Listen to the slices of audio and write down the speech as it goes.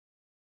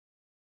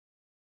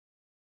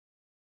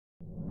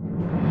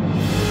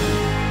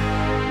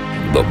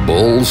the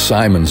Bull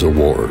Simons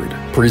Award,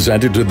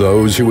 presented to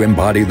those who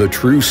embody the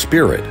true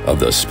spirit of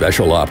the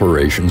Special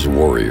Operations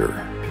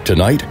Warrior.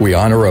 Tonight, we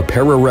honor a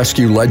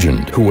pararescue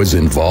legend who was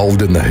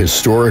involved in the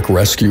historic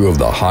rescue of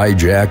the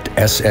hijacked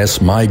SS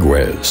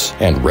Maiguez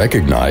and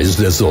recognized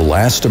as the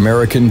last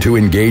American to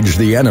engage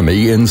the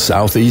enemy in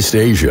Southeast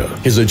Asia.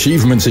 His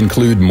achievements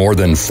include more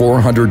than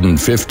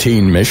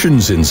 415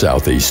 missions in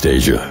Southeast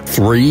Asia,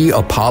 3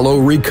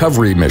 Apollo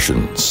recovery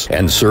missions,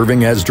 and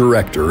serving as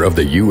director of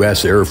the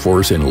U.S. Air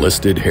Force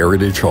Enlisted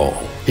Heritage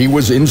Hall. He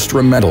was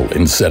instrumental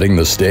in setting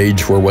the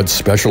stage for what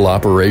Special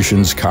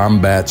Operations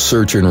Combat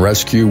Search and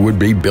Rescue would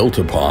be built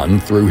upon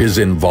through his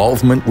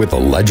involvement with the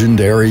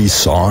legendary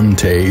Son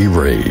Tay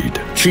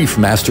Raid. Chief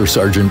Master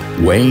Sergeant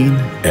Wayne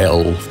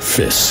L.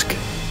 Fisk.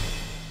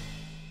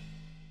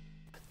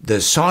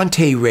 The Son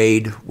Tay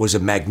Raid was a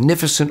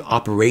magnificent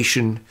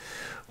operation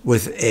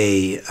with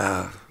a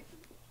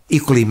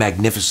equally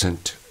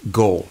magnificent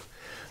goal.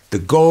 The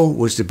goal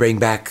was to bring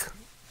back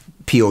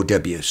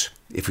POWs,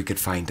 if we could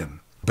find them.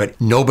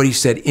 But nobody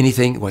said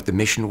anything what the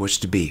mission was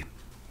to be.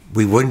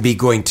 We wouldn't be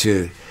going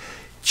to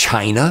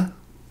China,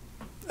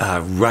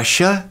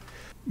 Russia,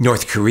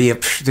 North Korea.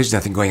 There's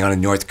nothing going on in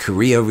North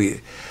Korea.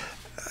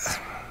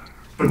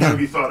 But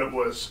nobody thought it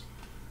was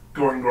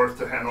going north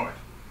to Hanoi.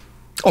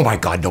 Oh my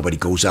God, nobody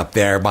goes up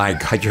there. My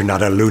God, you're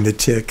not a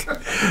lunatic.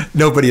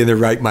 Nobody in their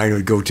right mind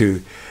would go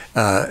to,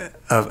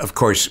 of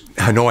course,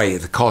 Hanoi.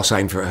 The call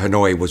sign for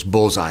Hanoi was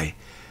Bullseye.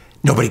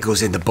 Nobody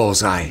goes into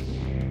Bullseye.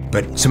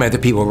 But some other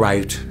people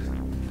arrived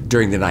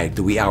during the night,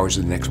 the wee hours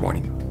of the next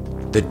morning.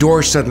 The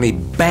door suddenly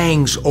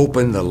bangs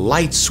open, the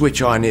lights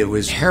switch on. It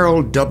was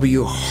Harold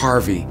W.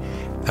 Harvey,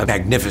 a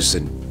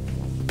magnificent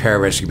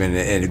pararescueman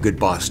and a good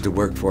boss to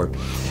work for.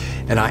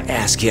 And I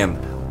ask him,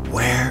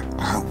 where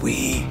are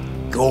we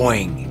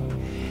going?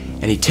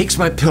 And he takes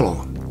my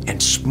pillow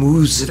and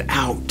smooths it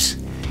out,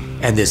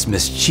 and this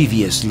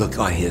mischievous look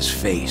on his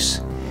face.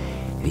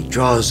 And he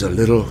draws a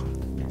little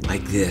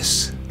like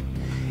this,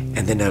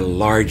 and then a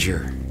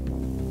larger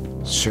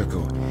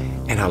circle,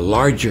 and a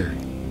larger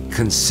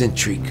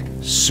concentric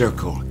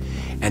circle,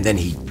 and then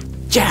he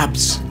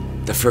jabs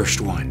the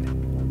first one.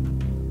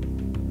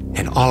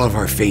 And all of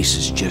our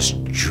faces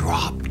just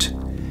dropped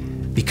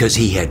because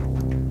he had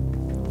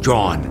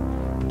drawn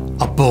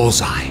a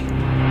bullseye.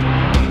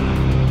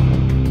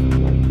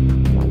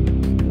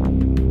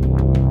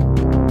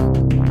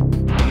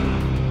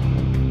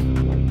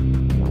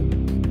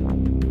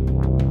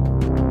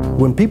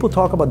 When people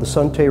talk about the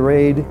Son Tay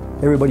Raid,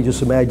 everybody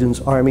just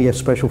imagines Army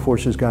Special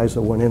Forces guys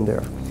that went in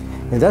there.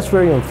 And that's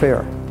very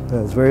unfair.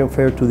 It's very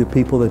unfair to the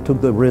people that took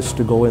the risk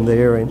to go in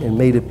there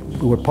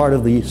and were part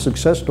of the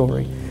success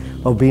story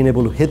of being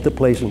able to hit the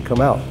place and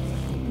come out.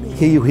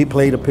 He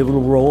played a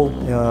pivotal role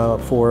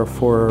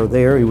for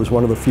there. He was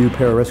one of the few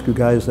pararescue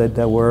guys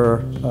that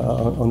were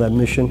on that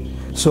mission.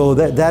 So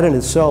that in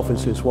itself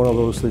is one of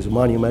those things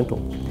monumental.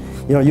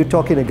 You know, you're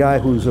talking a guy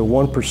who's a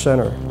one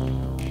percenter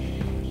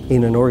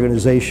in an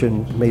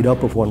organization made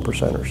up of one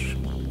percenters.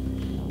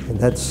 And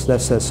that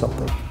says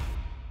something.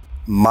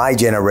 My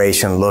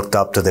generation looked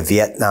up to the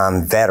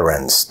Vietnam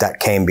veterans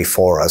that came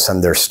before us,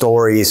 and their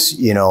stories,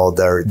 you know,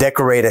 their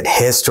decorated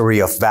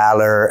history of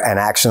valor and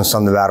actions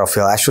on the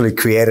battlefield actually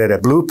created a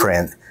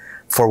blueprint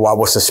for what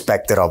was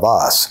expected of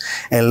us.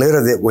 And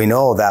little did we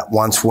know that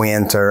once we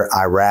enter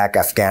Iraq,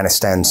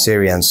 Afghanistan,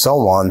 Syria, and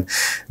so on,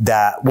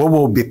 that we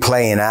will be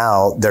playing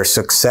out their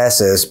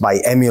successes by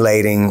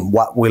emulating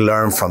what we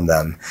learned from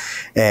them.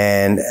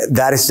 And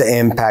that is the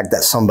impact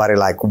that somebody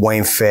like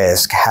Wayne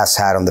Fisk has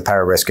had on the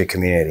pararescue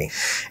community.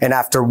 And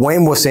after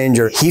Wayne was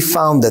injured, he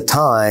found the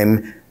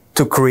time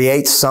to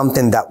create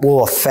something that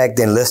will affect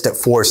the enlisted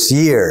force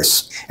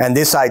years. And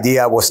this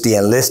idea was the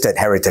Enlisted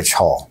Heritage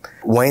Hall.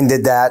 Wayne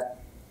did that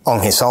on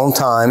his own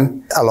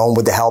time, along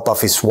with the help of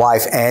his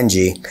wife,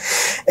 Angie.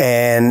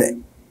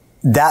 And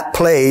that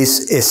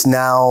place is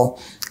now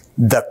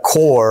the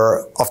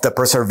core of the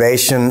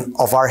preservation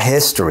of our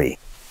history.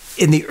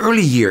 In the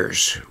early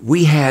years,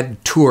 we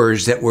had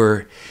tours that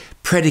were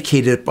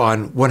predicated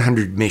upon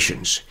 100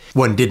 missions.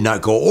 One did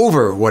not go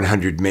over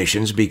 100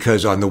 missions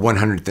because on the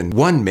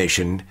 101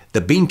 mission,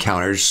 the bean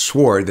counters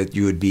swore that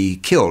you would be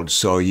killed.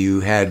 So you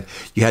had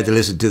to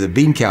listen to the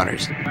bean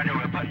counters.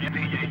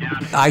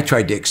 I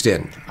tried to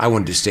extend. I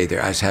wanted to stay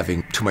there. I was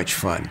having too much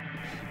fun.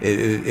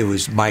 It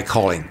was my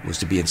calling was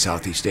to be in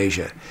Southeast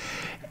Asia.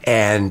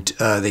 And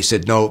they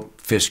said, no,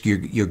 Fisk,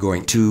 you're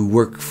going to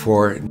work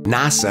for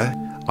NASA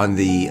on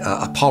the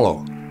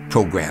Apollo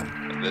program.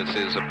 This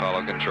is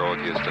Apollo Control,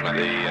 Houston.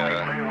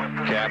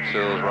 The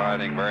capsule is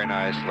riding very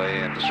nicely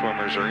and the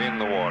swimmers are in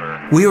the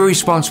water. We were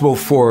responsible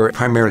for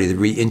primarily the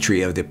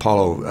re-entry of the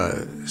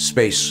Apollo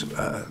space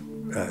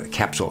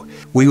capsule.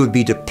 We would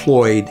be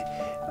deployed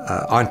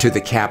onto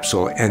the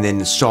capsule and then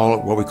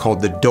install what we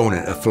called the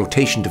donut, a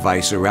flotation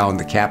device around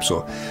the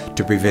capsule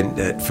to prevent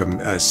it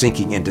from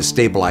sinking and to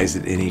stabilize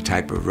it in any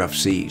type of rough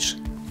seas.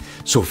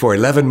 So for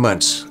 11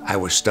 months, I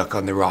was stuck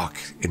on the rock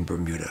in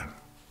Bermuda.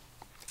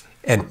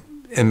 And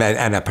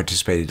I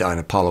participated on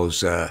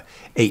Apollos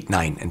 8,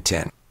 9, and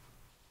 10.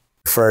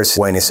 First,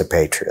 Wayne is a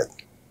patriot.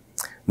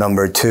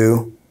 Number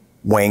 2,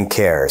 Wayne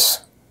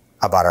cares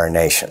about our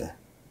nation.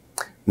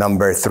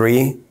 Number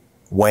 3,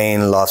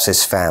 Wayne loves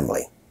his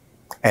family.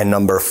 And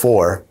number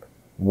 4,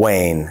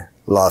 Wayne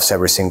loves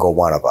every single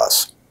one of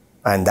us.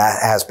 And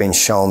that has been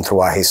shown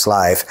throughout his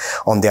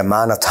life on the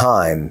amount of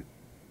time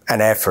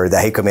and effort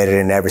that he committed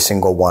in every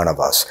single one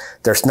of us.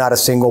 There's not a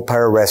single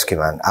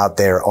pararescueman out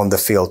there on the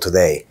field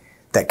today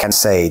that can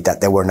say that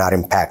they were not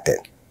impacted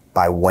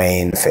by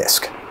Wayne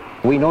Fisk.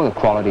 We know the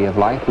quality of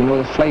life, we know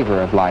the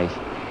flavor of life,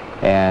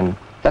 and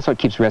that's what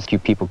keeps rescue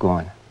people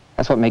going.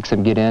 That's what makes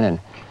them get in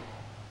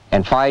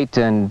and fight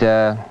and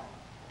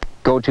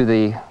go to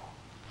the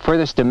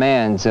furthest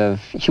demands of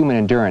human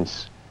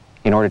endurance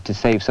in order to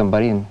save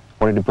somebody, in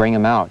order to bring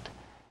them out.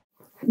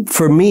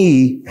 For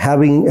me,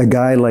 having a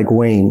guy like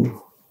Wayne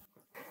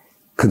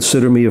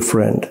consider me a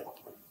friend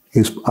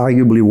is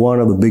arguably one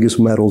of the biggest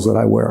medals that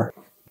I wear.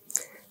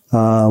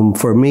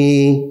 For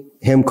me,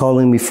 him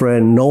calling me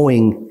friend,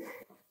 knowing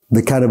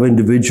the kind of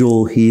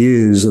individual he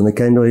is and the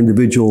kind of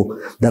individual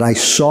that I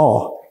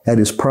saw at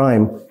his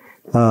prime,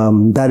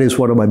 that is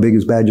one of my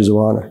biggest badges of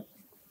honor.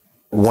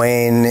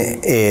 Wayne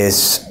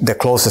is the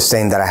closest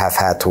thing that I have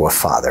had to a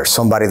father,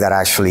 somebody that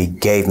actually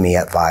gave me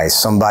advice,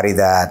 somebody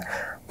that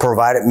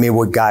provided me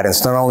with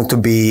guidance, not only to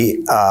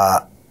be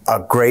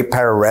a great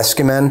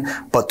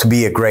pararescueman, but to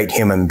be a great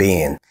human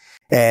being.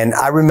 And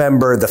I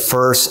remember the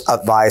first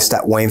advice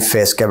that Wayne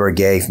Fisk ever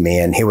gave me,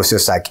 and he was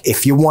just like,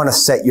 if you want to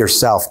set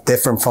yourself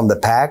different from the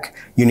pack,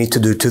 you need to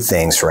do 2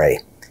 things, Ray.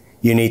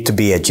 You need to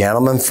be a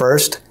gentleman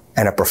first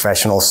and a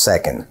professional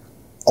second,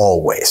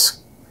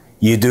 always.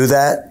 You do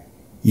that,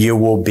 you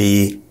will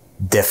be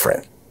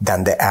different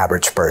than the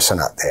average person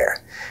out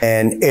there.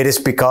 And it is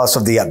because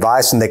of the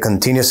advice and the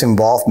continuous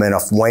involvement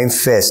of Wayne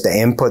Fisk, the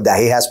input that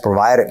he has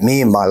provided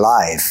me in my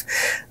life,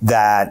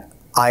 that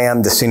I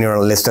am the senior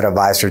enlisted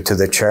advisor to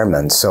the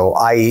chairman. So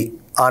I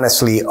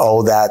honestly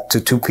owe that to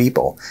 2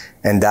 people,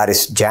 and that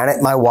is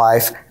Janet, my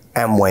wife,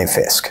 and Wayne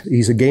Fisk.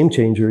 He's a game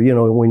changer. You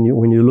know,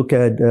 when you look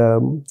at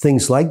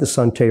things like the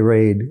Sante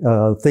Raid,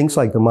 things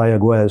like the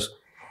Mayagüez,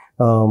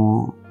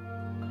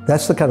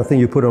 that's the kind of thing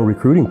you put on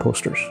recruiting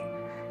posters.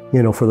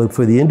 You know,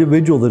 for the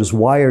individual that is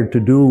wired to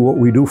do what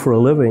we do for a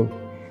living,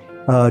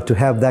 to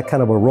have that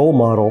kind of a role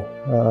model.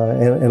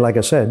 And like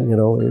I said, you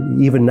know,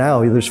 even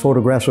now there's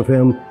photographs of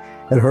him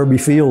at Herbie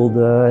Field,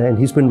 and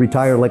he's been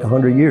retired like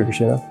 100 years,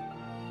 you know.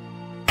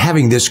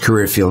 Having this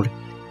career field,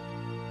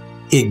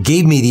 it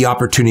gave me the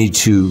opportunity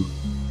to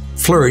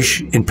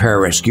flourish in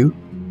pararescue,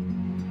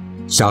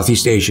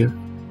 Southeast Asia,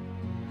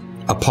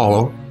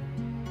 Apollo,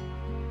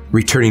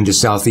 returning to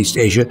Southeast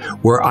Asia,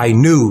 where I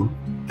knew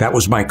that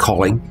was my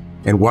calling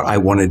and what I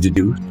wanted to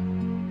do.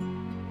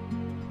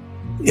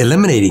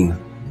 Eliminating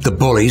the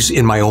bullies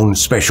in my own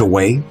special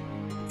way,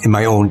 in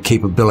my own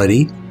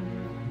capability,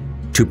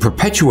 to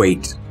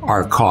perpetuate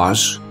our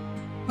cause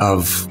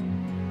of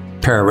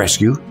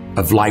pararescue,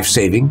 of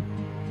life-saving,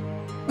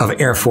 of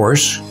Air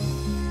Force,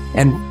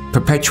 and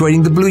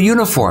perpetuating the blue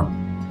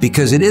uniform,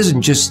 because it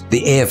isn't just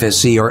the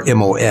AFSC or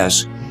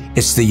MOS,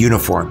 it's the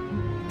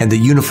uniform. And the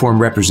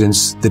uniform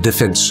represents the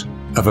defense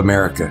of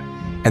America,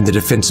 and the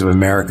defense of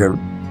America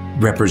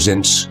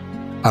represents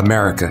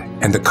America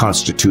and the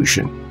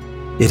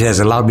Constitution. It has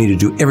allowed me to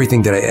do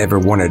everything that I ever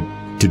wanted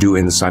to do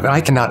in this life. And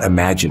I cannot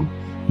imagine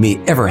me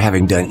ever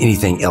having done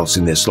anything else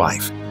in this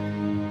life.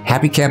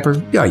 Happy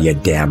camper? Oh, you're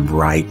damn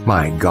right.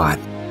 My God.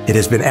 It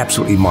has been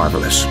absolutely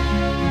marvelous.